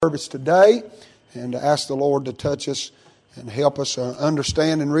service today, and to ask the Lord to touch us and help us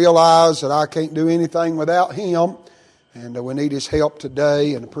understand and realize that I can't do anything without Him, and we need His help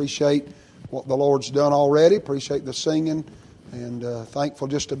today, and appreciate what the Lord's done already. Appreciate the singing, and thankful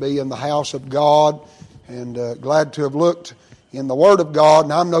just to be in the house of God, and glad to have looked in the Word of God.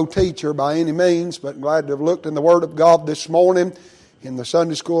 And I'm no teacher by any means, but glad to have looked in the Word of God this morning in the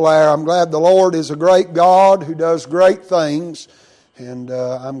Sunday school hour. I'm glad the Lord is a great God who does great things. And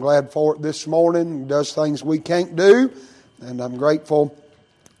I'm glad for it this morning. He does things we can't do. And I'm grateful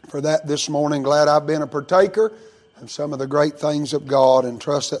for that this morning. Glad I've been a partaker of some of the great things of God. And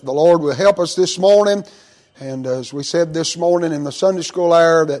trust that the Lord will help us this morning. And as we said this morning in the Sunday school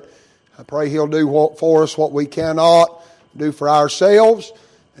hour, that I pray He'll do for us what we cannot do for ourselves.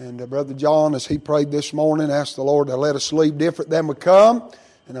 And Brother John, as he prayed this morning, asked the Lord to let us leave different than we come.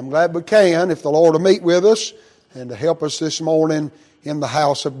 And I'm glad we can, if the Lord will meet with us and to help us this morning in the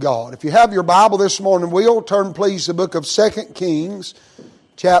house of God. If you have your Bible this morning, we'll turn please to the book of 2 Kings,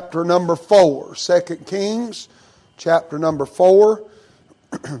 chapter number 4. 2 Kings, chapter number 4.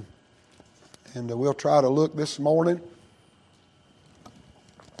 And we'll try to look this morning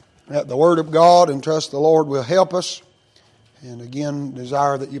at the Word of God and trust the Lord will help us. And again,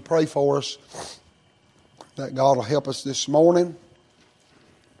 desire that you pray for us, that God will help us this morning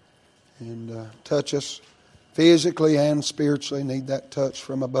and touch us physically and spiritually. Need that touch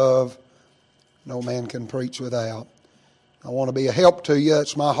from above. No man can preach without. I want to be a help to you.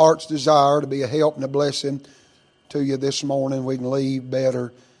 It's my heart's desire to be a help and a blessing to you this morning. We can leave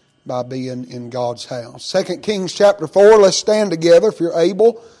better by being in God's house. 2 Kings chapter 4. Let's stand together if you're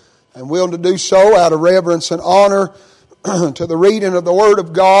able and willing to do so out of reverence and honor to the reading of the Word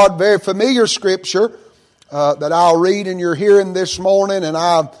of God. Very familiar scripture that I'll read in your hearing this morning, and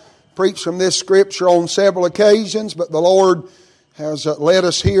I've preached from this scripture on several occasions, but the Lord has led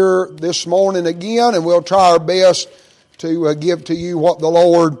us here this morning again, and we'll try our best to give to you what the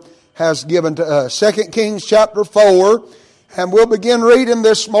Lord has given to us. 2 Kings chapter 4, and we'll begin reading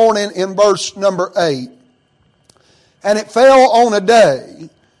this morning in verse number 8. And it fell on a day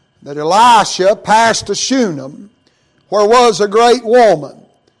that Elisha passed to Shunem, where was a great woman.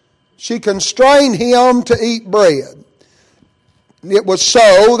 She constrained him to eat bread. It was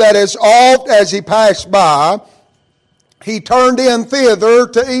so that as oft as he passed by, he turned in thither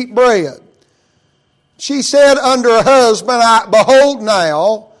to eat bread. She said unto her husband, Behold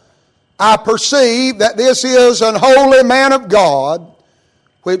now, I perceive that this is an holy man of God,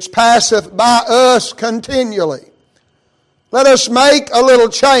 which passeth by us continually. Let us make a little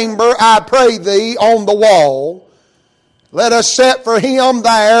chamber, I pray thee, on the wall. Let us set for him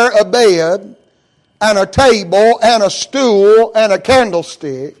there a bed, and a table, and a stool, and a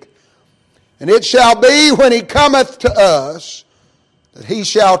candlestick. And it shall be when he cometh to us, that he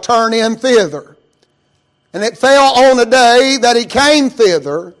shall turn in thither. And it fell on a day that he came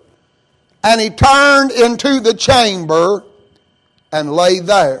thither, and he turned into the chamber, and lay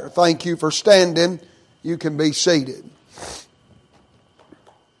there. Thank you for standing. You can be seated.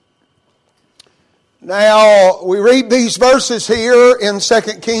 Now, we read these verses here in 2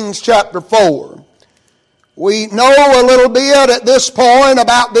 Kings chapter 4. We know a little bit at this point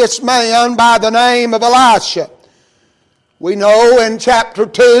about this man by the name of Elisha. We know in chapter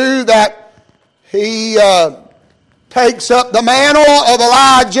 2 that he takes up the mantle of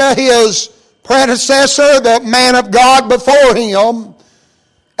Elijah, his predecessor, the man of God before him,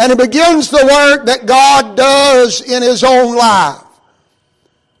 and he begins the work that God does in his own life.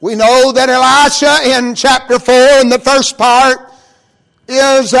 We know that Elisha in chapter 4 in the first part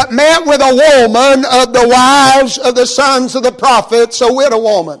is met with a woman of the wives of the sons of the prophets, a widow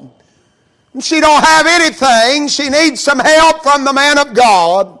woman. And she don't have anything. She needs some help from the man of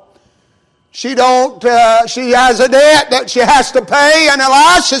God. She has a debt that she has to pay, and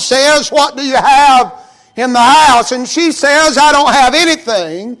Elisha says, What do you have in the house? And she says, I don't have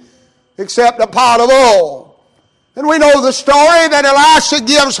anything except a pot of oil. And we know the story that Elisha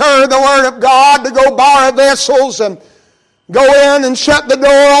gives her the word of God to go borrow vessels and go in and shut the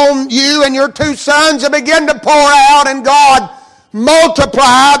door on you and your two sons and begin to pour out. And God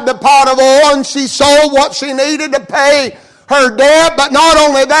multiplied the pot of oil, and she sold what she needed to pay her debt. But not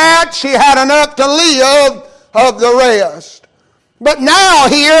only that, she had enough to live of the rest. But now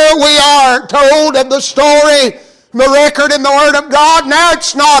here we are told of the story, the record in the Word of God. Now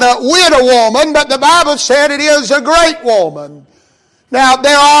it's not a widow woman, but the Bible said it is a great woman. Now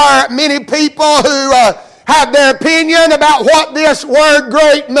there are many people who have their opinion about what this word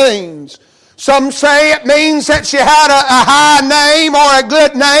great means. Some say it means that she had a high name or a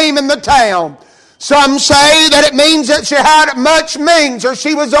good name in the town. Some say that it means that she had much means or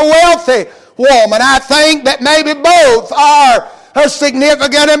she was a wealthy woman. I think that maybe both are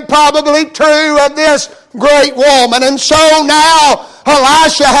significant and probably true of this great woman. And so now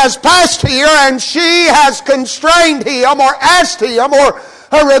Elisha has passed here and she has constrained him or asked him or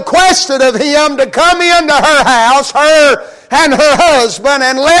requested of him to come into her house, her and her husband,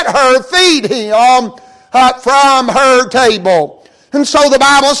 and let her feed him from her table. And so the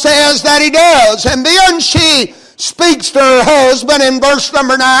Bible says that he does. And then she speaks to her husband in verse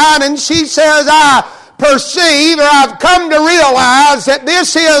number 9, and she says, I perceive, or I've come to realize, that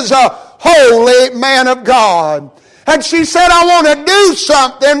this is a holy man of God. And she said, I want to do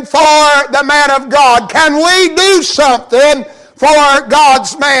something for the man of God. Can we do something for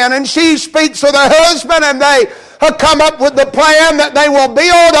God's man? And she speaks with her husband, and they come up with the plan that they will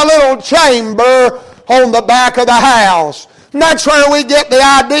build a little chamber on the back of the house. And that's where we get the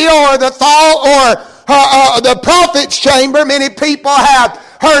idea or the thought or the prophet's chamber. Many people have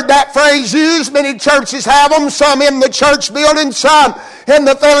heard that phrase used. Many churches have them, some in the church building, some in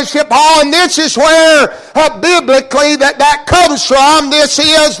the fellowship hall. And this is where biblically that comes from. This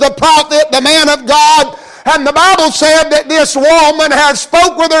is the prophet, the man of God. And the Bible said that this woman has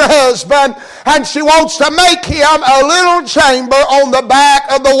spoke with her husband, and she wants to make him a little chamber on the back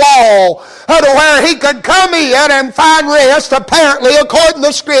of the wall to where he could come in and find rest. Apparently, according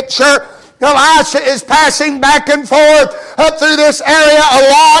to Scripture, Elisha is passing back and forth through this area a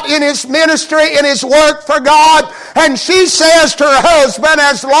lot in his ministry, in his work for God. And she says to her husband,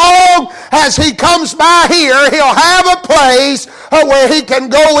 as long as he comes by here, he'll have a place where he can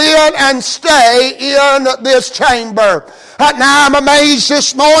go in and stay in this chamber. Now I'm amazed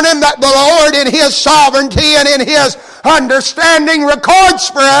this morning that the Lord in His sovereignty and in His understanding records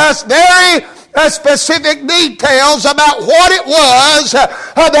for us very specific details about what it was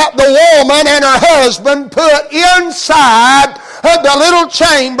that the woman and her husband put inside the little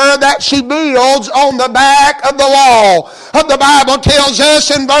chamber that she builds on the back of the wall. The Bible tells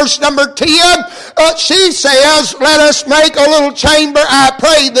us in verse number 10, she says, let us make a little chamber, I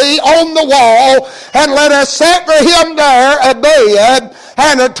pray thee, on the wall, and let us set for him there a bed,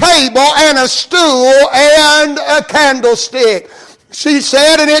 and a table, and a stool, and a candlestick. She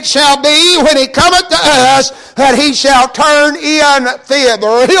said, and it shall be when he cometh to us that he shall turn in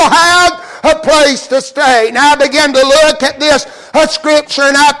thither. He'll have a place to stay. Now I began to look at this scripture,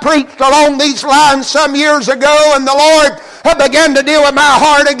 and I preached along these lines some years ago, and the Lord began to deal with my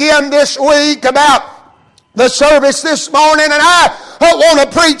heart again this week about the service this morning, and I want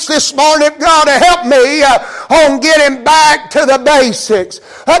to preach this morning, God to help me on getting back to the basics.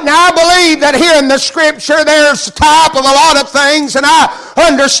 Now I believe that here in the Scripture there's a type of a lot of things, and I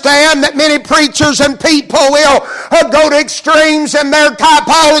understand that many preachers and people will go to extremes in their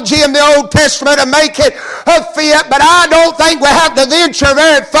typology in the Old Testament and make it fit, but I don't think we have to venture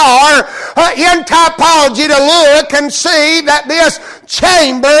very far in typology to look and see that this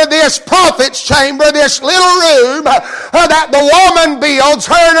chamber, this prophet's chamber, this little room that the woman builds,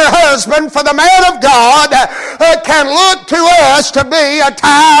 her and her husband, for the man of God, can look to us to be a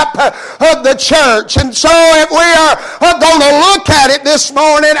type of the church. And so if we are going to look at it this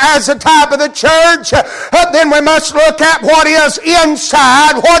morning as a type of the church, then we must look at what is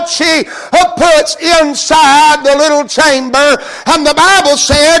inside, what she puts inside the little chamber. And the Bible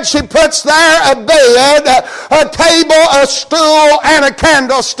said she puts there a bed, a table, a stool, and a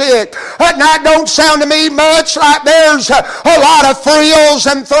candlestick. Now it don't sound to me much like there's a lot of frills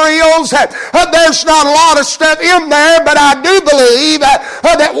and thrills. There's not a lot of stuff in there, but I do believe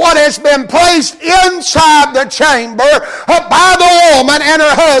that what has been placed inside the chamber by the woman and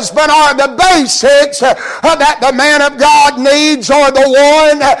her husband are the basics that the man of God needs, or the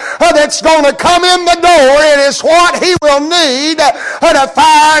one that's going to come in the door. It is what he will need to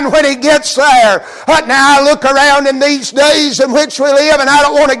find when he gets there. Now I look around in these days in which we live, and I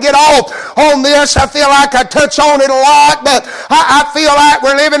don't want to get off on this. I feel like I touch on it a lot, but I feel like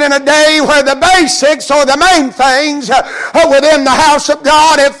we're living in a day where the basics or the main things within the house of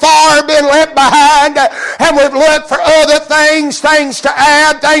God have far been left behind, and we've looked for other things to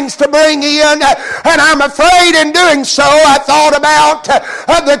add, things to bring in. And I'm afraid in doing so, I thought about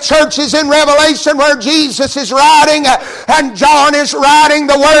the churches in Revelation where Jesus is writing and John is writing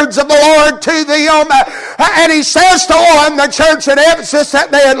the words of the Lord to them. And he says to one, the church at Ephesus,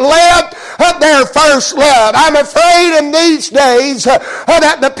 that they had left their first love. I'm afraid in these days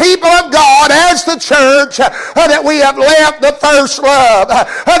that the people of God, as the church, that we have left the first love,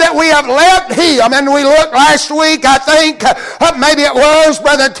 that we have left Him. And we looked last week, I think, maybe it was,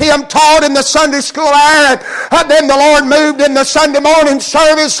 Brother Tim taught in the Sunday school hour, and then the Lord moved in the Sunday morning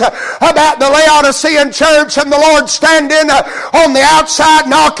service about the Laodicean church, and the Lord standing on the outside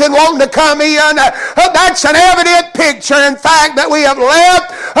knocking, wanting to come in. That's an evident picture, in fact, that we have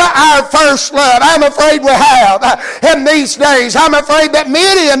left our first love. I'm afraid we have in these days. I'm afraid that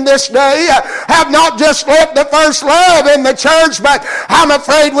many in this day have not just left the first love in the church, but I'm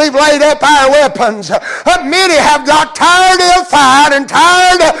afraid we've laid up our weapons. Many have got tired of the fight and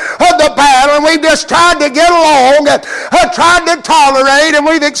tired of the battle, and we've just tried to get along, tried to tolerate, and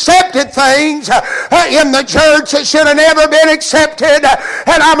we've accepted things in the church that should have never been accepted.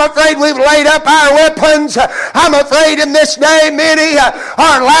 And I'm afraid we've laid up our weapons. I'm afraid in this day many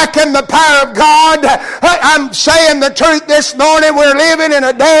are lacking the power of God. I'm saying the truth this morning. We're living in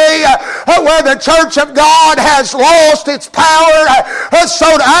a day where the church of God has lost its power. So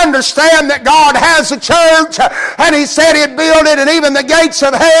to understand that God has a church, and He said He'd build it, and even the gates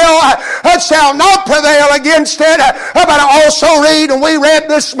of hell shall not prevail against it. But I also read, and we read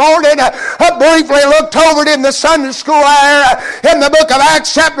this morning, briefly looked over it in the Sunday school hour, in the book of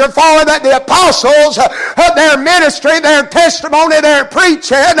Acts chapter 4, that the apostles, their ministry, their testimony, their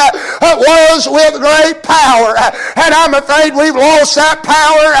preaching was with great power. And I'm afraid we've lost that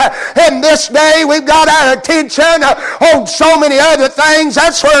power in this day. We've got our attention on so many other things.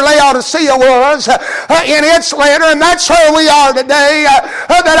 That's where Laodicea was in its letter, and that's where we are today,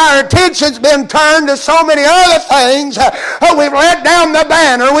 that our attention's been turned to so many other things. We've let down the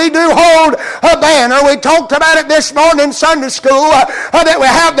banner. We do hold a banner. We talked about it this morning in Sunday school, that we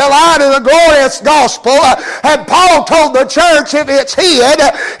have the light of the glorious gospel. And Paul told the church, if it's hid,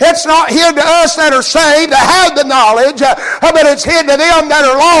 it's not hid to us that are saved, that have the knowledge, but it's hid to them that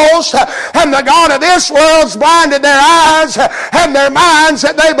are lost. And the God of this world's blinded their eyes and their minds,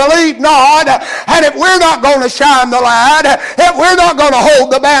 that they believe not. And if we're not going to shine the light, if we're not going to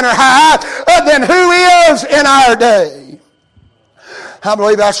hold the banner high, then who is in our day? I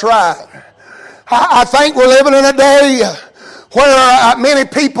believe that's right. I think we're living in a day where many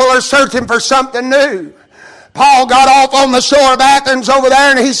people are searching for something new. Paul got off on the shore of Athens over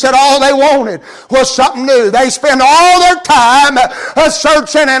there, and he said all they wanted was something new. They spend all their time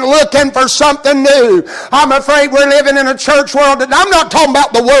searching and looking for something new. I'm afraid we're living in a church world, and I'm not talking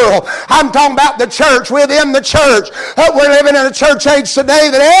about the world. I'm talking about the church, within the church. We're living in a church age today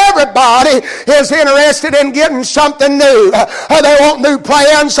that everybody is interested in getting something new. They want new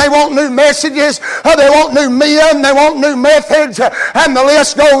plans. They want new messages. They want new men. They want new methods. And the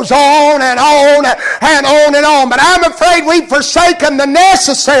list goes on and on and on and on. But I'm afraid we've forsaken the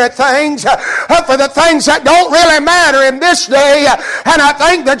necessary things for the things that don't really matter in this day. And I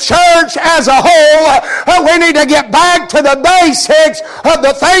think the church as a whole, we need to get back to the basics of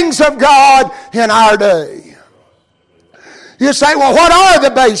the things of God in our day. You say, well, what are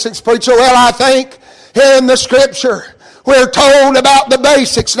the basics, preacher? Well, I think here in the Scripture we're told about the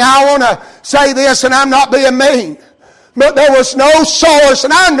basics. Now I want to say this, and I'm not being mean, but there was no source,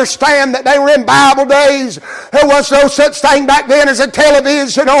 and I understand that they were in Bible days. There was no such thing back then as a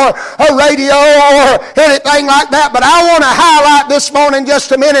television or a radio or anything like that. But I want to highlight this morning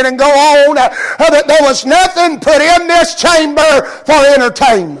just a minute and go on that there was nothing put in this chamber for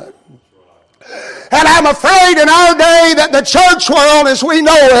entertainment. And I'm afraid in our day that the church world as we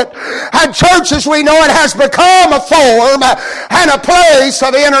know it, and church as we know it, has become a form and a place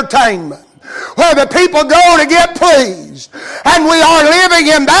of entertainment, where the people go to get pleased. And we are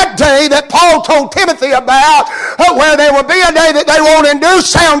living in that day that Paul told Timothy about, where there will be a day that they won't induce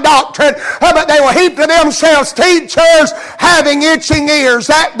sound doctrine, but they will heap to themselves teachers having itching ears.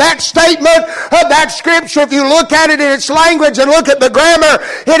 That statement of that scripture, if you look at it in its language and look at the grammar,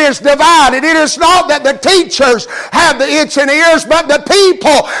 it is divided. It is not that the teachers have the itching ears, but the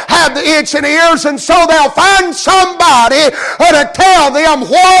people have the itching ears, and so they'll find somebody to tell them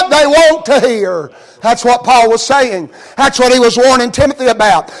what they want to hear. That's what Paul was saying. That's what he was warning Timothy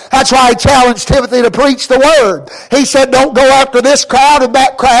about. That's why he challenged Timothy to preach the Word. He said, don't go after this crowd or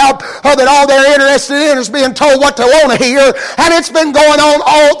that crowd, that all they're interested in is being told what they want to hear. And it's been going on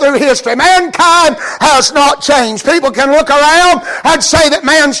all through history. Mankind has not changed. People can look around and say that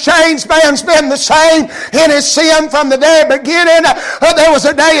man's changed. Man's been the same in his sin from the very beginning. There was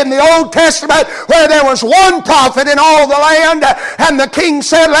a day in the Old Testament where there was one prophet in all the land, and the king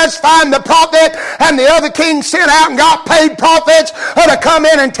said, let's find the prophet and the other king sent out and got paid prophets to come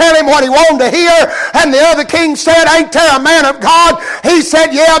in and tell him what he wanted to hear. And the other king said, ain't there a man of God? He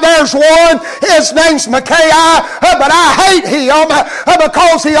said, yeah, there's one. His name's Micaiah, but I hate him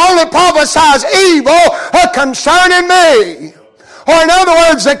because he only prophesies evil concerning me. Or in other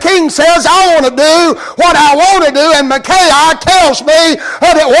words, the king says, I want to do what I want to do, and Micaiah tells me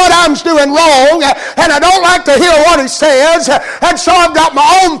that what I'm doing wrong, and I don't like to hear what he says, and so I've got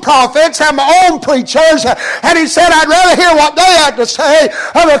my own prophets and my own preachers, and he said, I'd rather hear what they have to say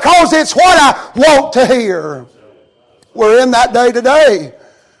because it's what I want to hear. We're in that day today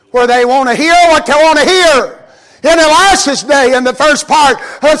where they want to hear what they want to hear. In Elisha's day, in the first part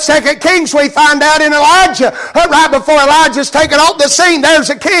of 2 Kings, we find out in Elijah, right before Elijah's taken off the scene,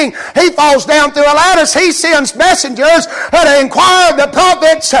 there's a king. He falls down through a lattice. He sends messengers to inquire of the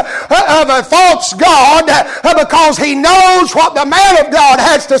prophets of a false god because he knows what the man of God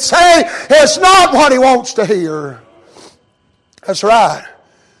has to say is not what he wants to hear. That's right.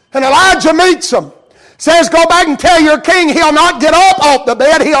 And Elijah meets him. Says, go back and tell your king he'll not get up off the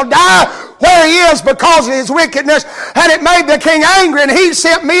bed. He'll die where he is because of his wickedness. And it made the king angry, and he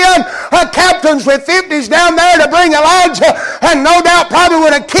sent men, captains with 50s down there to bring Elijah, and no doubt probably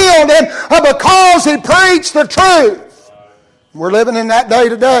would have killed him because he preached the truth. We're living in that day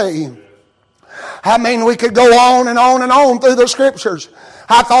today. I mean, we could go on and on and on through the Scriptures.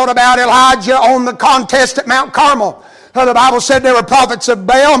 I thought about Elijah on the contest at Mount Carmel. The Bible said there were prophets of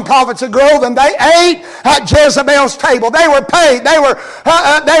Baal and prophets of Grove, and they ate at Jezebel's table. They were paid. They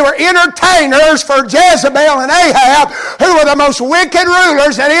were entertainers for Jezebel and Ahab, who were the most wicked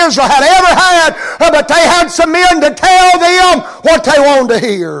rulers that Israel had ever had. But they had some men to tell them what they wanted to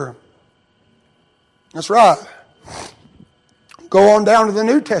hear. That's right. Go on down to the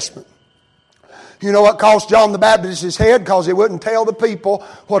New Testament. You know what cost John the Baptist his head? Because he wouldn't tell the people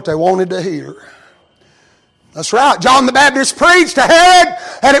what they wanted to hear. That's right. John the Baptist preached to Herod,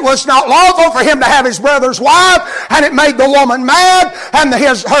 and it was not lawful for him to have his brother's wife, and it made the woman mad, and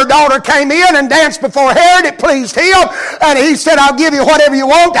her daughter came in and danced before Herod. It pleased him, and he said, I'll give you whatever you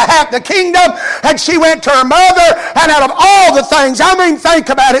want to have the kingdom. And she went to her mother, and out of all the things, I mean, think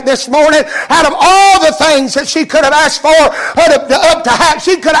about it this morning, out of all the things that she could have asked for,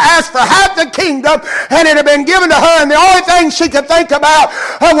 she could have asked for half the kingdom, and it had been given to her, and the only thing she could think about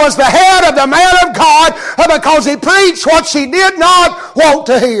was the head of the man of God, because he preached what she did not want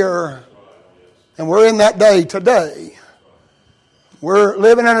to hear. And we're in that day today. We're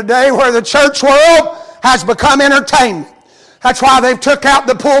living in a day where the church world has become entertainment. That's why they've took out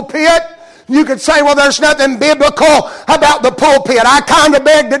the pulpit. You could say, well, there's nothing biblical about the pulpit. I kind of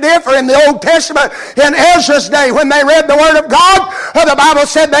beg to differ. In the Old Testament, in Ezra's day, when they read the Word of God, the Bible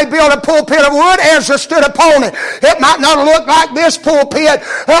said they built a pulpit of wood. Ezra stood upon it. It might not look like this pulpit.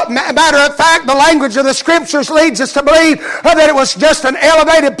 Matter of fact, the language of the Scriptures leads us to believe that it was just an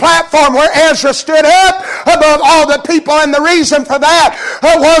elevated platform where Ezra stood up above all the people. And the reason for that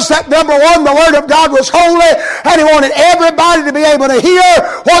was that, number one, the Word of God was holy, and he wanted everybody to be able to hear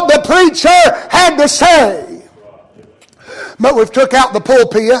what the preacher had to say. But we've took out the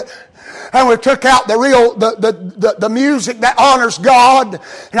pulpit, and we took out the music that honors God.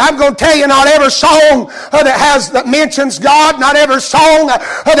 And I'm going to tell you, not every song that mentions God, not every song that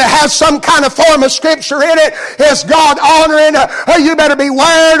has some kind of form of Scripture in it is God honoring. You better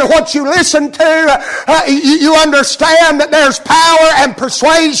beware of what you listen to. You understand that there's power and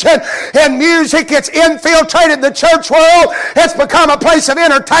persuasion in music. It's infiltrated the church world. It's become a place of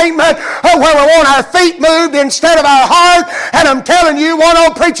entertainment where we want our feet moved instead of our heart. And I'm telling you, one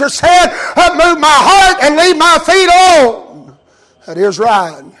old preacher said, move my heart and leave my feet alone. That is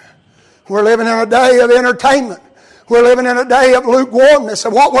right. We're living in a day of entertainment. We're living in a day of lukewarmness.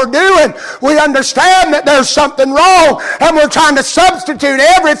 And what we're doing, we understand that there's something wrong, and we're trying to substitute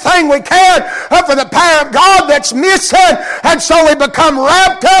everything we can for the power of God that's missing. And so we become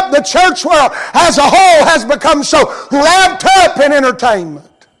wrapped up. The church world as a whole has become so wrapped up in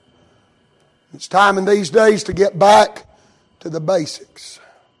entertainment. It's time in these days to get back to the basics.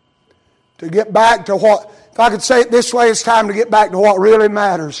 To get back to what, if I could say it this way, it's time to get back to what really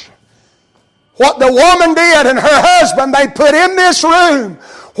matters. What the woman did and her husband, they put in this room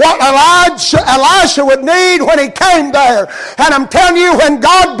what Elisha would need when he came there. And I'm telling you, when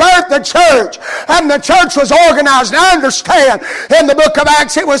God birthed the church. And the church was organized. And I understand in the book of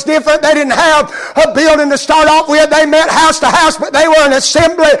Acts it was different. They didn't have a building to start off with. They met house to house, but they were an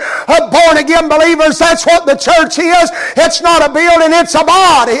assembly of born-again believers. That's what the church is. It's not a building, it's a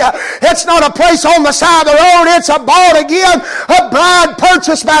body. It's not a place on the side of the road. It's a born-again, a bride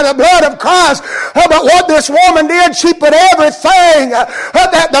purchased by the blood of Christ. But what this woman did, she put everything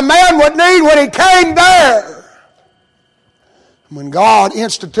that the man would need when he came there. When God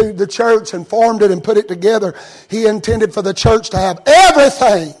instituted the church and formed it and put it together, He intended for the church to have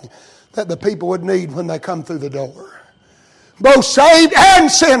everything that the people would need when they come through the door. Both saved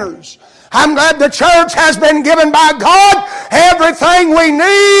and sinners. I'm glad the church has been given by God everything we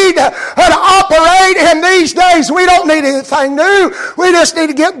need to operate in these days. We don't need anything new. We just need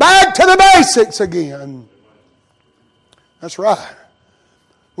to get back to the basics again. That's right.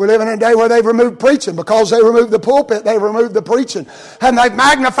 We live in a day where they've removed preaching. Because they removed the pulpit, they've removed the preaching. And they've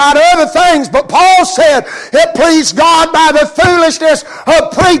magnified other things. But Paul said, it pleased God by the foolishness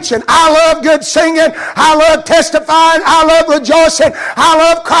of preaching. I love good singing. I love testifying. I love rejoicing. I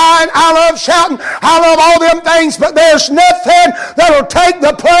love crying. I love shouting. I love all them things. But there's nothing that'll take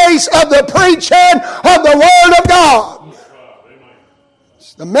the place of the preaching of the Word of God.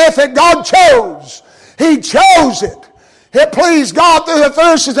 It's the method God chose. He chose it. It pleased God through the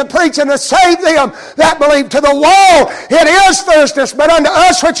foolishness of preaching to save them that believe. To the world it is foolishness, but unto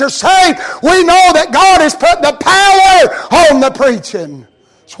us which are saved, we know that God has put the power on the preaching.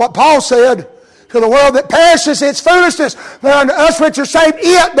 That's what Paul said. To the world that perishes, it's foolishness, but unto us which are saved,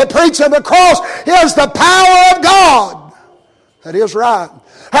 it, the preaching of the cross, is the power of God. That is right.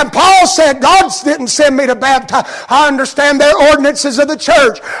 And Paul said, God didn't send me to baptize. I understand their ordinances of the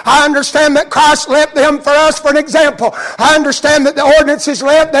church. I understand that Christ left them for us for an example. I understand that the ordinances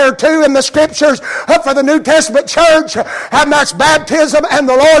left there too in the Scriptures for the New Testament church. And that's baptism and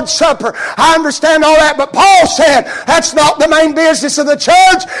the Lord's Supper. I understand all that. But Paul said, that's not the main business of the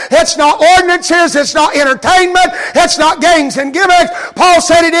church. It's not ordinances. It's not entertainment. It's not games and gimmicks. Paul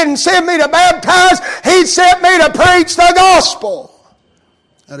said He didn't send me to baptize. He sent me to preach the gospel.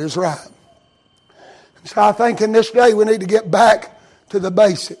 That is right. So I think in this day we need to get back to the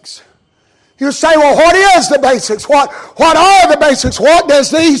basics. You say, well, what is the basics? What are the basics? What does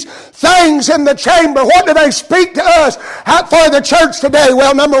these things in the chamber, what do they speak to us for the church today?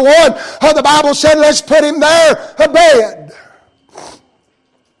 Well, number one, the Bible said, let's put him there, a bed.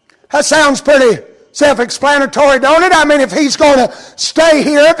 That sounds pretty self-explanatory, don't it? I mean, if he's going to stay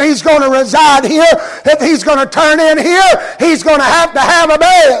here, if he's going to reside here, if he's going to turn in here, he's going to have a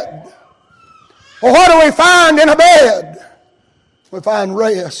bed. Well, what do we find in a bed? We find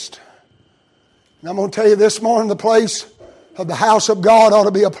rest. And I'm going to tell you this morning, the place of the house of God ought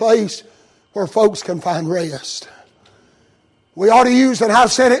to be a place where folks can find rest. We ought to use, and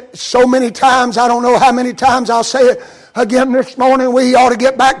I've said it so many times, I don't know how many times I'll say it again this morning, we ought to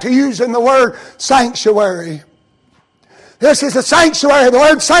get back to using the word sanctuary. This is a sanctuary. The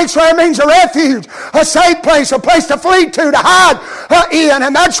word sanctuary means a refuge, a safe place, a place to flee to hide in.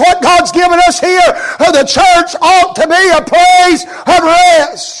 And that's what God's given us here. The church ought to be a place of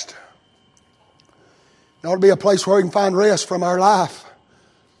rest. It ought to be a place where we can find rest from our life.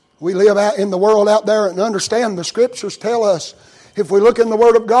 We live out in the world out there and understand the Scriptures tell us, if we look in the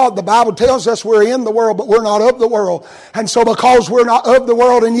Word of God, the Bible tells us we're in the world, but we're not of the world. And so because we're not of the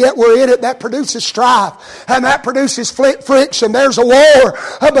world and yet we're in it, that produces strife. And that produces friction. There's a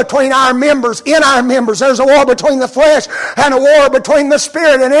war between our members, in our members. There's a war between the flesh and a war between the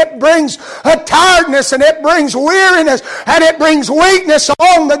Spirit. And it brings a tiredness and it brings weariness and it brings weakness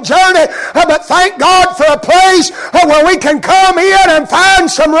along the journey. But thank God for a place where we can come in and find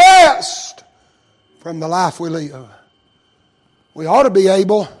some rest from the life we live. We ought to be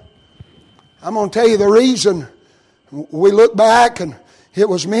able. I'm going to tell you the reason. We look back and it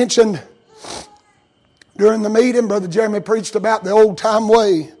was mentioned during the meeting. Brother Jeremy preached about the old time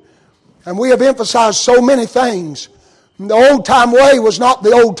way. And we have emphasized so many things. The old time way was not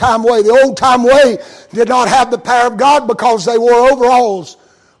the old time way. The old time way did not have the power of God because they wore overalls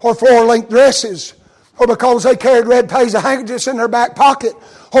or floor-length dresses, or because they carried red pages of handkerchiefs in their back pocket,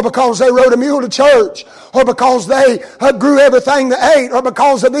 or because they rode a mule to church, or because they grew everything they ate, or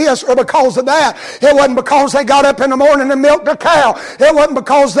because of this, or because of that. It wasn't because they got up in the morning and milked a cow. It wasn't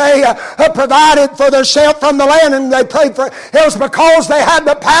because they provided for themselves from the land and they prayed for it. It was because they had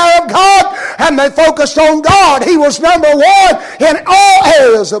the power of God and they focused on God. He was number one in all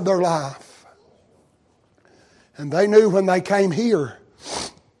areas of their life. And they knew when they came here,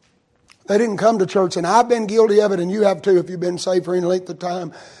 they didn't come to church, and I've been guilty of it, and you have too if you've been saved for any length of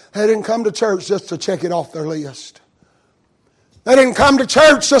time. They didn't come to church just to check it off their list. They didn't come to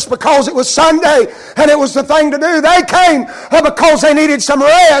church just because it was Sunday and it was the thing to do. They came because they needed some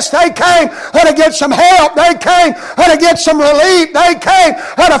rest. They came to get some help. They came to get some relief. They came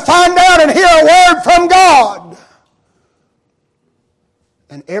to find out and hear a word from God.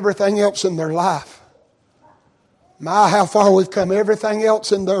 And everything else in their life, my, how far we've come, everything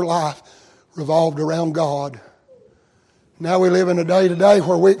else in their life revolved around God. Now we live in a day today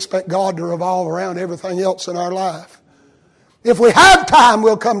where we expect God to revolve around everything else in our life. If we have time,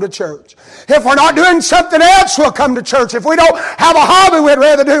 we'll come to church. If we're not doing something else, we'll come to church. If we don't have a hobby we'd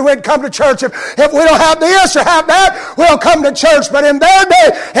rather do, we'd come to church. If we don't have this or have that, we'll come to church. But in their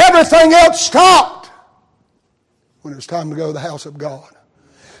day, everything else stopped when it was time to go to the house of God.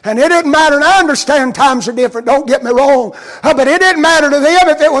 And it didn't matter, and I understand times are different, don't get me wrong, but it didn't matter to them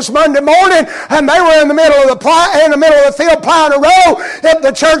if it was Monday morning and they were in the middle of the field plowing a row. If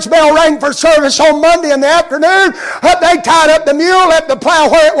the church bell rang for service on Monday in the afternoon, they tied up the mule, let the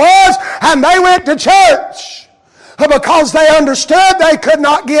plow where it was, and they went to church. Because they understood they could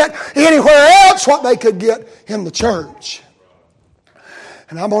not get anywhere else what they could get in the church.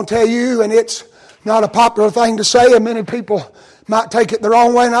 And I'm going to tell you, and it's not a popular thing to say, and many people might take it the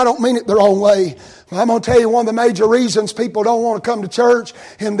wrong way, and I don't mean it the wrong way. I'm going to tell you one of the major reasons people don't want to come to church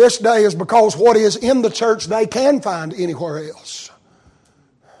in this day is because what is in the church they can find anywhere else.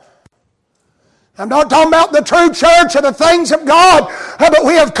 I'm not talking about the true church or the things of God, but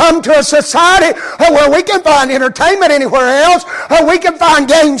we have come to a society where we can find entertainment anywhere else. We can find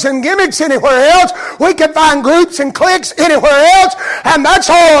games and gimmicks anywhere else. We can find groups and cliques anywhere else. And that's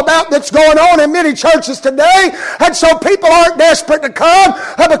all about that's going on in many churches today. And so people aren't desperate to come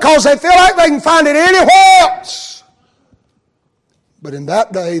because they feel like they can find it anywhere else. But in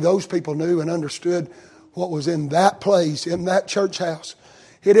that day, those people knew and understood what was in that place, in that church house.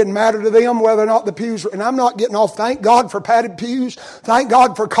 It didn't matter to them whether or not the pews were, and I'm not getting off, thank God for padded pews, thank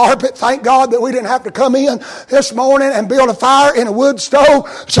God for carpet, thank God that we didn't have to come in this morning and build a fire in a wood stove.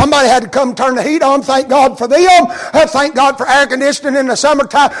 Somebody had to come turn the heat on, thank God for them. Thank God for air conditioning in the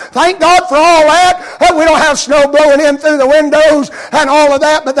summertime, thank God for all that. We don't have snow blowing in through the windows and all of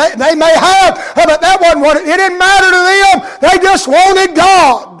that, but they may have, but that wasn't what it didn't matter to them. They just wanted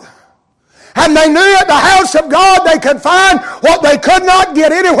God. And they knew at the house of God they could find what they could not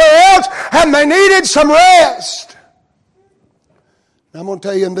get anywhere else, and they needed some rest. And I'm going to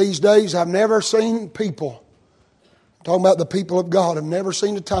tell you, in these days, I've never seen people, talking about the people of God, I've never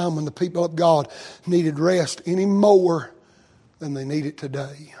seen a time when the people of God needed rest any more than they need it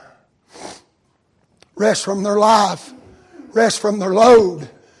today. Rest from their life, rest from their load.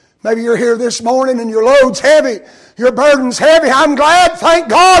 Maybe you're here this morning and your load's heavy, your burden's heavy. I'm glad, thank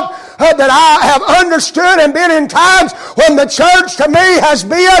God, that I have understood and been in times when the church to me has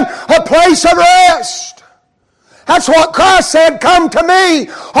been a place of rest. That's what Christ said, come to me,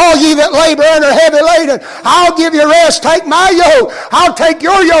 all ye that labor and are heavy laden. I'll give you rest. Take my yoke. I'll take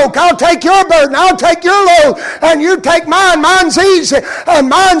your yoke. I'll take your burden. I'll take your load. And you take mine. Mine's easy and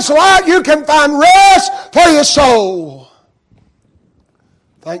mine's light. You can find rest for your soul.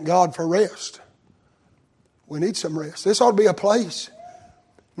 Thank God for rest. We need some rest. This ought to be a place,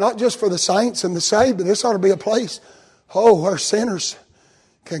 not just for the saints and the saved, but this ought to be a place, where sinners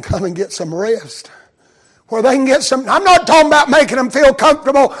can come and get some rest. Where they can get some, I'm not talking about making them feel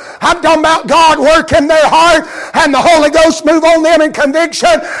comfortable. I'm talking about God work in their heart and the Holy Ghost move on them in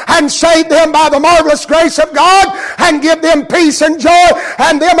conviction and save them by the marvelous grace of God and give them peace and joy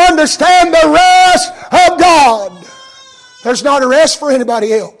and them understand the rest of God. There's not a rest for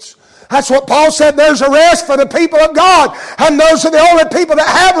anybody else. That's what Paul said. There's a rest for the people of God. And those are the only people that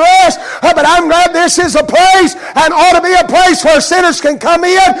have rest. But I'm glad this is a place and ought to be a place where sinners can come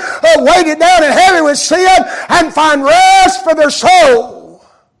in, weighted down and heavy with sin, and find rest for their soul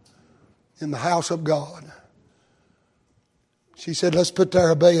in the house of God. She said, let's put there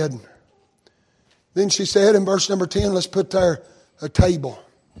a bed. Then she said in verse number 10, let's put there a table.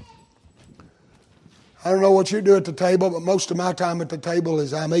 I don't know what you do at the table, but most of my time at the table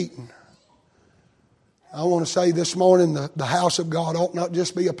is I'm eating. I want to say this morning, the house of God ought not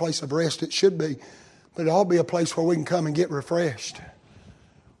just be a place of rest. It should be. But it ought to be a place where we can come and get refreshed.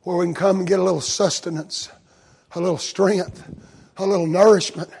 Where we can come and get a little sustenance, a little strength, a little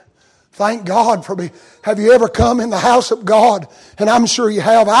nourishment, Thank God for me. Have you ever come in the house of God? And I'm sure you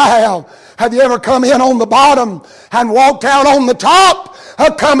have. I have. Have you ever come in on the bottom and walked out on the top?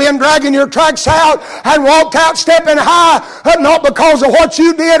 Come in dragging your tracks out and walked out stepping high, not because of what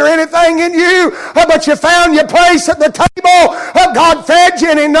you did or anything in you, but you found your place at the table. God fed you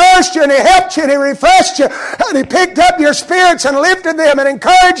and He nourished you and He helped you and He refreshed you and He picked up your spirits and lifted them and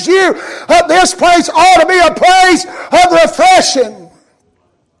encouraged you. This place ought to be a place of refreshing.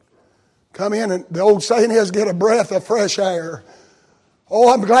 Come in, and the old saying is, get a breath of fresh air.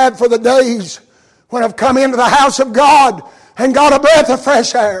 Oh, I'm glad for the days when I've come into the house of God and got a breath of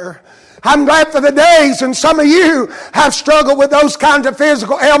fresh air. I'm glad for the days, and some of you have struggled with those kinds of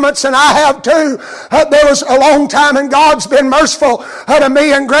physical ailments, and I have too. There was a long time, and God's been merciful to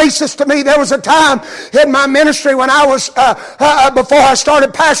me and gracious to me. There was a time in my ministry when I was, before I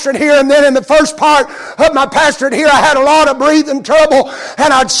started pastoring here, and then in the first part of my pastorate here, I had a lot of breathing trouble,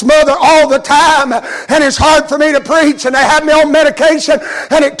 and I'd smother all the time, and it's hard for me to preach, and they had me on medication,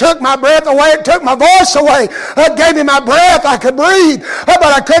 and it took my breath away, it took my voice away, it gave me my breath, I could breathe, but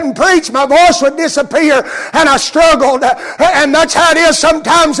I couldn't preach. My voice would disappear and I struggled. And that's how it is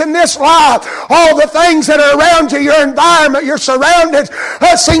sometimes in this life. All the things that are around you, your environment, your surroundings,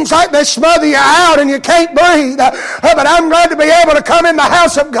 it seems like they smother you out and you can't breathe. But I'm glad to be able to come in the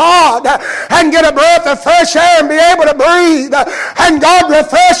house of God and get a breath of fresh air and be able to breathe. And God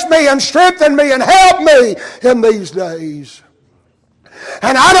refresh me and strengthen me and help me in these days.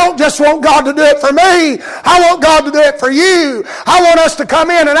 And I don't just want God to do it for me. I want God to do it for you. I want us to come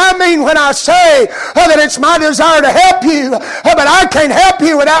in. And I mean when I say that it's my desire to help you, but I can't help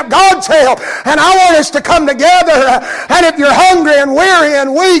you without God's help. And I want us to come together. And if you're hungry and weary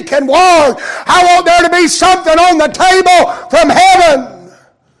and weak and worn, I want there to be something on the table from heaven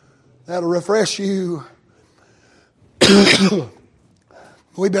that'll refresh you.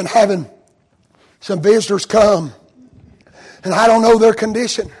 We've been having some visitors come. And I don't know their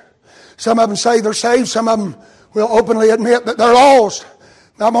condition. Some of them say they're saved. Some of them will openly admit that they're lost.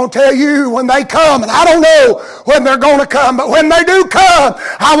 Now, I'm going to tell you, when they come, and I don't know when they're going to come, but when they do come,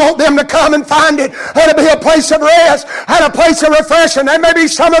 I want them to come and find it to be a place of rest and a place of refreshing. There may be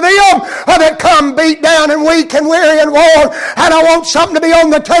some of them that come beat down and weak and weary and worn, and I want something to be on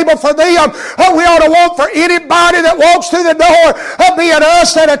the table for them. We ought to want for anybody that walks through the door, be it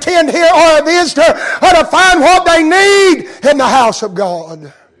us that attend here or a visitor, to find what they need in the house of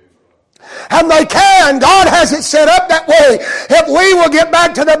God. And they can. God has it set up that way. If we will get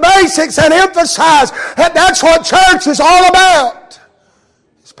back to the basics and emphasize that that's what church is all about,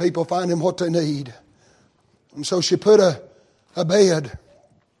 is people finding what they need. And so she put a bed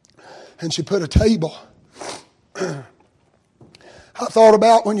and she put a table. I thought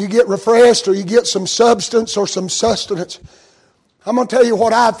about when you get refreshed or you get some substance or some sustenance. I'm going to tell you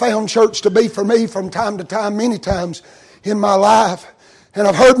what I've found church to be for me from time to time, many times in my life. And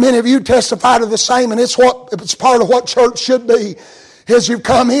I've heard many of you testify to the same, and it's part of what church should be. As you've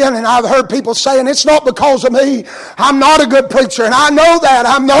come in, and I've heard people saying, it's not because of me. I'm not a good preacher, and I know that.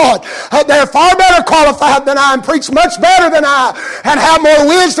 I'm not. They're far better qualified than I, and preach much better than I, and have more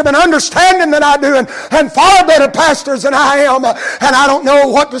wisdom and understanding than I do, and far better pastors than I am. And I don't know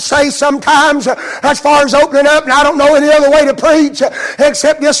what to say sometimes as far as opening up, and I don't know any other way to preach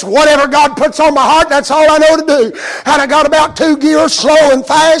except just whatever God puts on my heart. That's all I know to do. And I got about 2 gears, slow and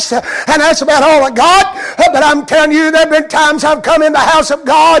fast, and that's about all I got. But I'm telling you, there have been times I've come in the house of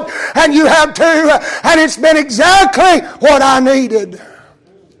God, and you have too, and it's been exactly what I needed.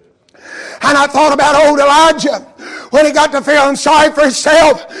 And I thought about old Elijah when he got to feeling sorry for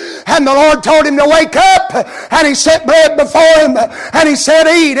himself, and the Lord told him to wake up, and he set bread before him, and he said,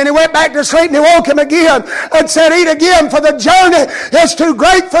 eat, and he went back to sleep, and he woke him again and said, eat again, for the journey is too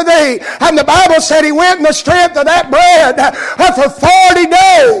great for thee. And the Bible said he went in the strength of that bread for 40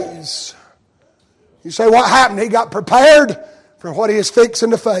 days. You say, what happened? He got prepared for what he is fixing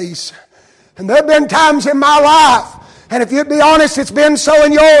to face. And there have been times in my life, and if you'd be honest, it's been so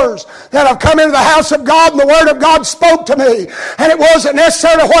in yours, that I've come into the house of God and the Word of God spoke to me. And it wasn't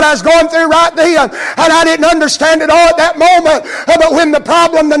necessarily what I was going through right then, and I didn't understand it all at that moment. But when the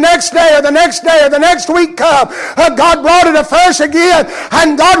problem the next day or the next day or the next week come, God brought it afresh again,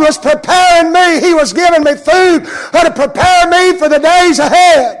 and God was preparing me. He was giving me food to prepare me for the days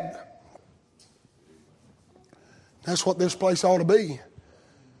ahead. That's what this place ought to be.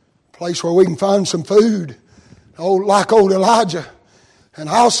 A place where we can find some food, like old Elijah. And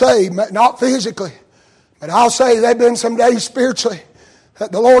I'll say, not physically, but I'll say there have been some days spiritually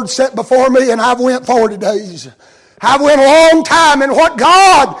that the Lord set before me, and I've went 40 days. I've went a long time in what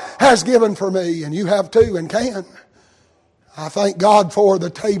God has given for me, and you have too and can. I thank God for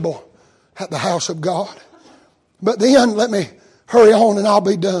the table at the house of God. But then, let me hurry on and I'll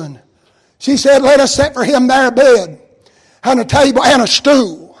be done. She said, let us set for him there a bed and a table and a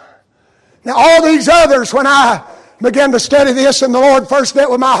stool. Now all these others, when I began to study this and the Lord first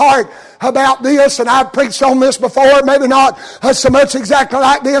dealt with my heart about this, and I've preached on this before, maybe not so much exactly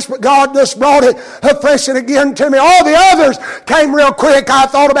like this, but God just brought it fresh and again to me. All the others came real quick. I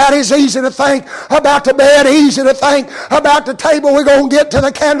thought about it's easy to think about the bed, easy to think about the table. We're going to get to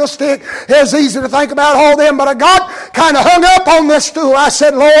the candlestick. It's easy to think about all them, but I got kind of hung up on this stool. I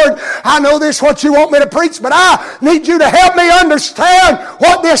said, Lord, I know this is what you want me to preach, but I need you to help me understand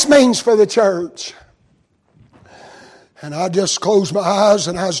what this means for the church. And I just closed my eyes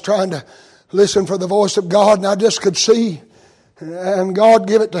and I was trying to listen for the voice of God, and I just could see, and God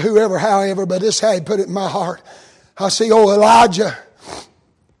give it to whoever, however, but this is how He put it in my heart. I see Elisha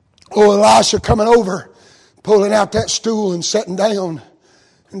coming over, pulling out that stool and sitting down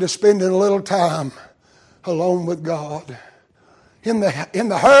and just spending a little time alone with God. In the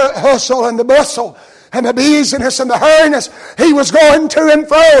hustle and the bustle and the busyness and the hurriness, he was going to and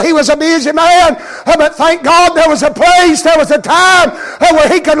fro. He was a busy man. But thank God there was a place, there was a time where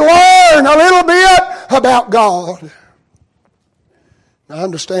he could learn a little bit about God. Now, I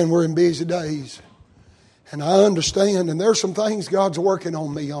understand we're in busy days. And I understand, and there's some things God's working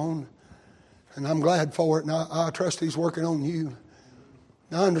on me on. And I'm glad for it, and I trust He's working on you.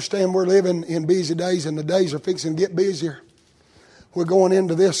 Now, I understand we're living in busy days, and the days are fixing to get busier. We're going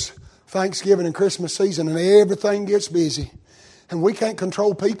into this Thanksgiving and Christmas season, and everything gets busy. And we can't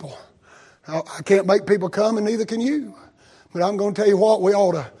control people. I can't make people come, and neither can you. But I'm going to tell you what, we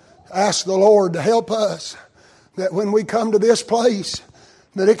ought to ask the Lord to help us, that when we come to this place,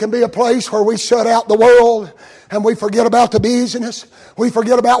 that it can be a place where we shut out the world and we forget about the busyness. We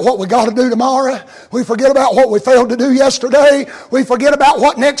forget about what we got to do tomorrow. We forget about what we failed to do yesterday. We forget about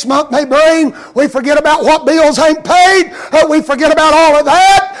what next month may bring. We forget about what bills ain't paid. We forget about all of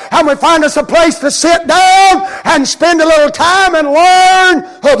that. And we find us a place to sit down and spend a little time and learn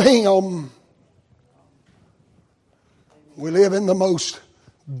of Him. We live in the most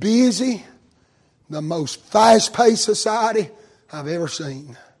busy, the most fast-paced society I've ever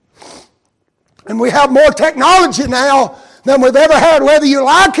seen. And we have more technology now than we've ever had, whether you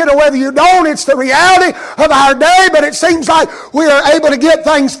like it or whether you don't. It's the reality of our day, but it seems like we are able to get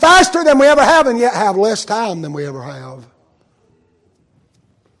things faster than we ever have, and yet have less time than we ever have.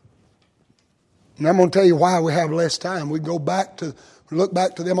 And I'm going to tell you why we have less time. We look back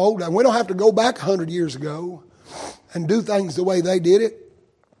to them old days. We don't have to go back 100 years ago and do things the way they did it.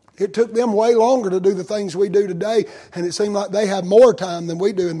 It took them way longer to do the things we do today, and it seemed like they had more time than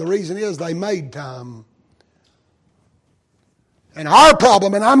we do, and the reason is they made time. And our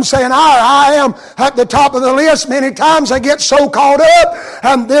problem, and I'm saying I am at the top of the list. Many times I get so caught up,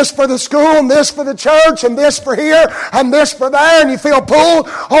 and this for the school, and this for the church, and this for here, and this for there, and you feel pulled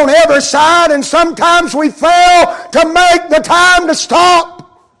on every side, and sometimes we fail to make the time to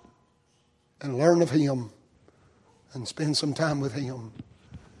stop and learn of Him and spend some time with Him.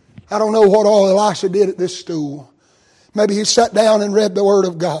 I don't know what all Elisha did at this stool. Maybe he sat down and read the Word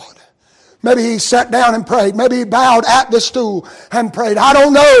of God. Maybe he sat down and prayed. Maybe he bowed at the stool and prayed. I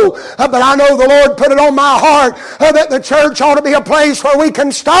don't know, but I know the Lord put it on my heart that the church ought to be a place where we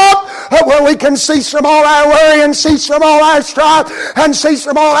can stop, where we can cease from all our worry and cease from all our strife and cease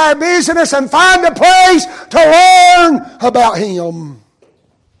from all our busyness and find a place to learn about Him.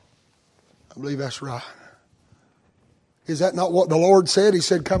 I believe that's right. Is that not what the Lord said? He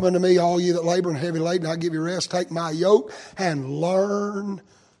said, come unto me, all you that labor and heavy laden, I'll give you rest. Take my yoke and learn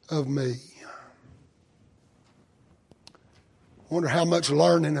of me. I wonder how much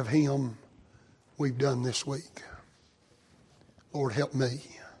learning of Him we've done this week. Lord, help me.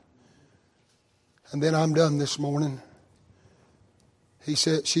 And then I'm done this morning. She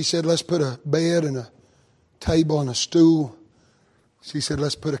said, let's put a bed and a table and a stool. She said,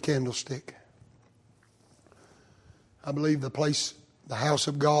 let's put a candlestick. I believe the house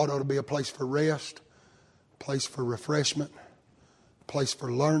of God ought to be a place for rest, a place for refreshment, a place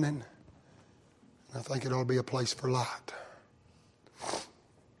for learning. And I think it ought to be a place for light.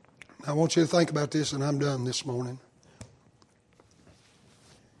 I want you to think about this, and I'm done this morning.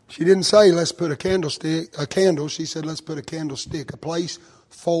 She didn't say, let's put a candle. She said, let's put a candlestick, a place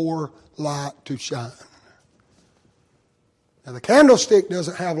for light to shine. Now, the candlestick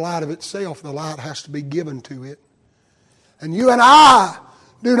doesn't have light of itself. The light has to be given to it. And you and I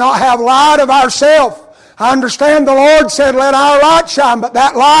do not have light of ourselves. I understand the Lord said, let our light shine, but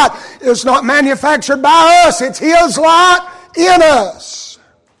that light is not manufactured by us. It's His light in us.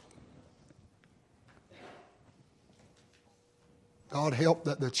 God help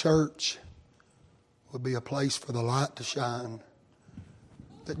that the church would be a place for the light to shine.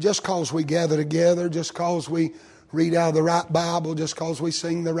 That just because we gather together, just because we read out of the right Bible, just because we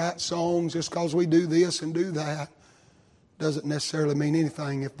sing the right songs, just because we do this and do that, doesn't necessarily mean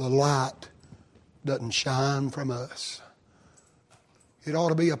anything if the light doesn't shine from us. It ought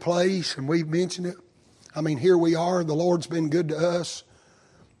to be a place, and we've mentioned it. I mean, here we are. The Lord's been good to us,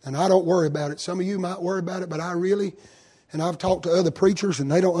 and I don't worry about it. Some of you might worry about it, but I really, and I've talked to other preachers,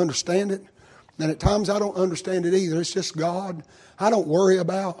 and they don't understand it. And at times I don't understand it either. It's just God. I don't worry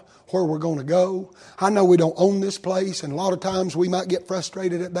about where we're going to go. I know we don't own this place, and a lot of times we might get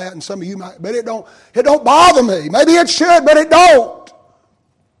frustrated at that, and some of you might, but it don't bother me. Maybe it should, but it don't.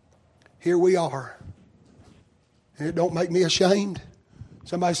 Here we are. And it don't make me ashamed.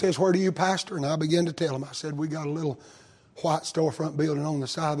 Somebody says, "Where do you pastor?" And I begin to tell them. I said, "We got a little white storefront building on the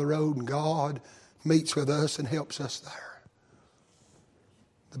side of the road, and God meets with us and helps us there."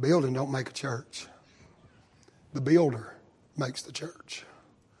 The building don't make a church. The builder makes the church.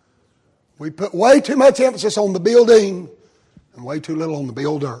 We put way too much emphasis on the building and way too little on the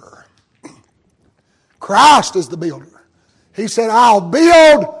builder. Christ is the builder. He said, "I'll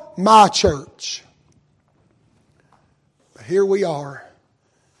build my church." But here we are.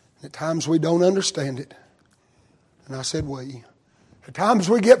 At times we don't understand it. And I said we. At times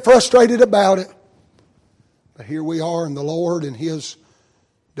we get frustrated about it. But here we are in the Lord and His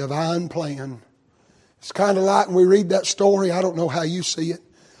divine plan. It's kind of like when we read that story. I don't know how you see it,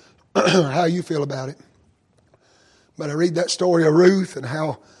 how you feel about it. But I read that story of Ruth and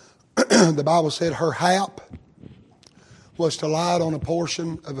how the Bible said her hap was to light on a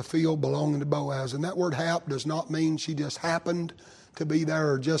portion of a field belonging to Boaz. And that word hap does not mean she just happened to be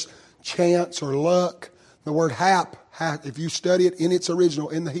there or just chance or luck. The word hap, if you study it in its original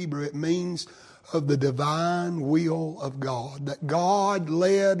in the Hebrew, it means of the divine will of God. That God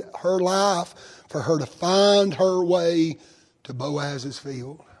led her life for her to find her way to Boaz's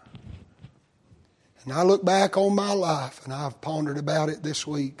field. And I look back on my life and I've pondered about it this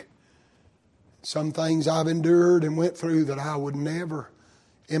week. Some things I've endured and went through that I would never,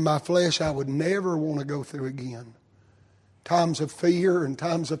 in my flesh, I would never want to go through again. Times of fear and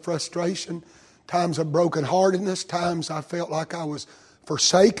times of frustration, times of brokenheartedness, times I felt like I was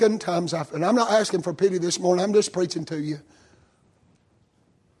forsaken, and I'm not asking for pity this morning, I'm just preaching to you.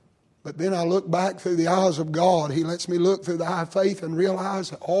 But then I look back through the eyes of God. He lets me look through the eye of faith and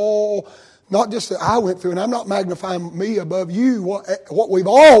realize all, not just that I went through, and I'm not magnifying me above you, what we've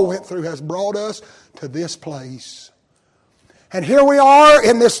all went through has brought us to this place. And here we are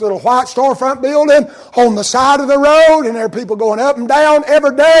in this little white storefront building on the side of the road, and there are people going up and down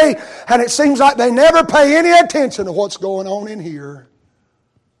every day, and it seems like they never pay any attention to what's going on in here.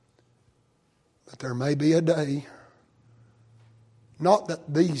 But there may be a day, not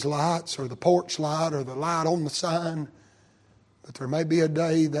that these lights or the porch light or the light on the sign, but there may be a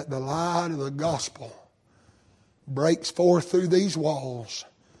day that the light of the gospel breaks forth through these walls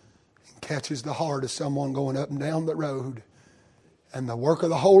and catches the heart of someone going up and down the road. And the work of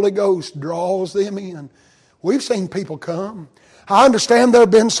the Holy Ghost draws them in. We've seen people come. I understand there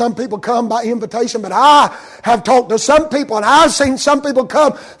have been some people come by invitation, but I have talked to some people and I've seen some people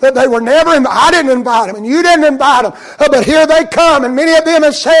come that they were never invited. I didn't invite them and you didn't invite them. But here they come, and many of them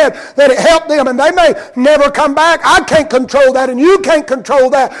have said that it helped them, and they may never come back. I can't control that and you can't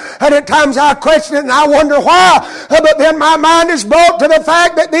control that. And at times I question it and I wonder why. But then my mind is brought to the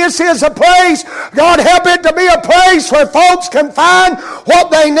fact that this is a place, God help it to be a place where folks can find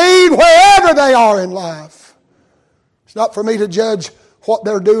what they need wherever they are in life. It's not for me to judge what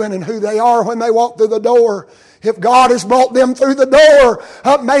they're doing and who they are when they walk through the door. If God has brought them through the door,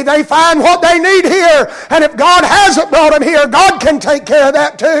 may they find what they need here. And if God hasn't brought them here, God can take care of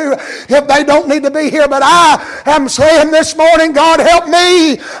that too if they don't need to be here. But I am saying this morning, God help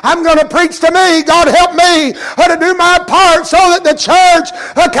me. I'm going to preach to me. God help me to do my part so that the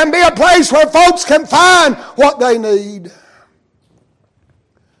church can be a place where folks can find what they need.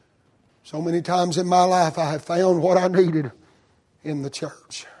 So many times in my life I have found what I needed in the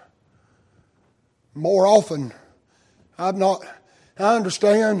church. More often, I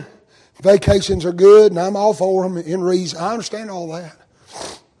understand vacations are good and I'm all for them in reason. I understand all that.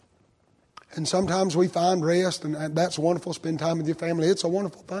 And sometimes we find rest, and that's wonderful. Spend time with your family. It's a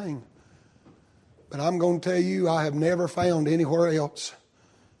wonderful thing. But I'm going to tell you, I have never found anywhere else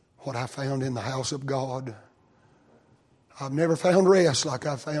what I found in the house of God. I've never found rest like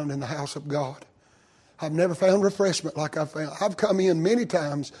I've found in the house of God. I've never found refreshment like I've found. I've come in many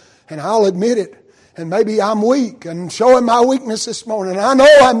times, and I'll admit it, and maybe I'm weak and showing my weakness this morning. I know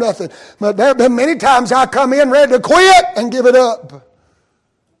I'm nothing, but there have been many times I come in ready to quit and give it up.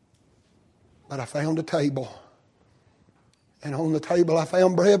 But I found a table. And on the table I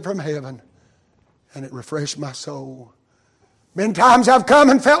found bread from heaven. And it refreshed my soul. Many times I've come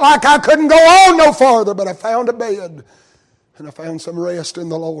and felt like I couldn't go on no farther, but I found a bed. And I found some rest in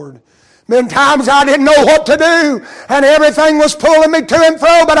the Lord. Many times I didn't know what to do, and everything was pulling me to and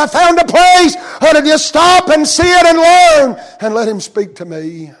fro, but I found a place where to just stop and see it and learn and let Him speak to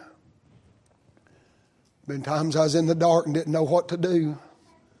me. Many times I was in the dark and didn't know what to do.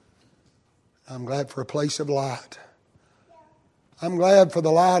 I'm glad for a place of light. I'm glad for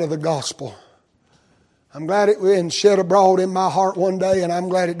the light of the gospel. I'm glad it was shed abroad in my heart one day, and I'm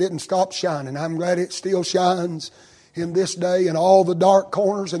glad it didn't stop shining. I'm glad it still shines in this day, and all the dark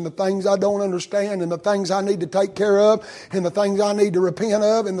corners and the things I don't understand and the things I need to take care of and the things I need to repent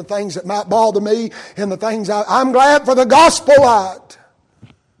of and the things that might bother me and the things I'm glad for the gospel light.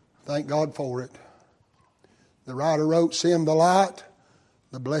 Thank God for it. The writer wrote, "Send the light,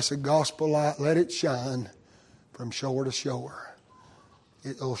 the blessed gospel light, let it shine from shore to shore."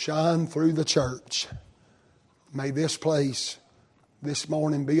 It will shine through the church. May this place this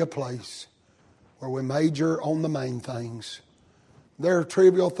morning be a place where we major on the main things. There are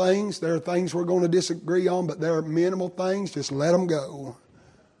trivial things. There are things we're going to disagree on, but there are minimal things. Just let them go.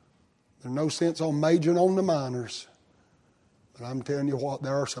 There's no sense on majoring on the minors. But I'm telling you what,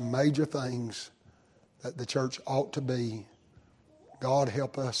 there are some major things that the church ought to be. God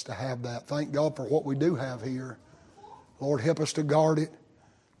help us to have that. Thank God for what we do have here. Lord, help us to guard it,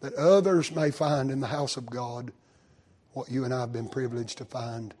 that others may find in the house of God what you and I have been privileged to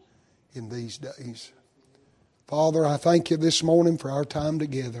find in these days. Father, I thank you this morning for our time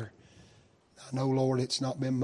together. I know, Lord, it's not been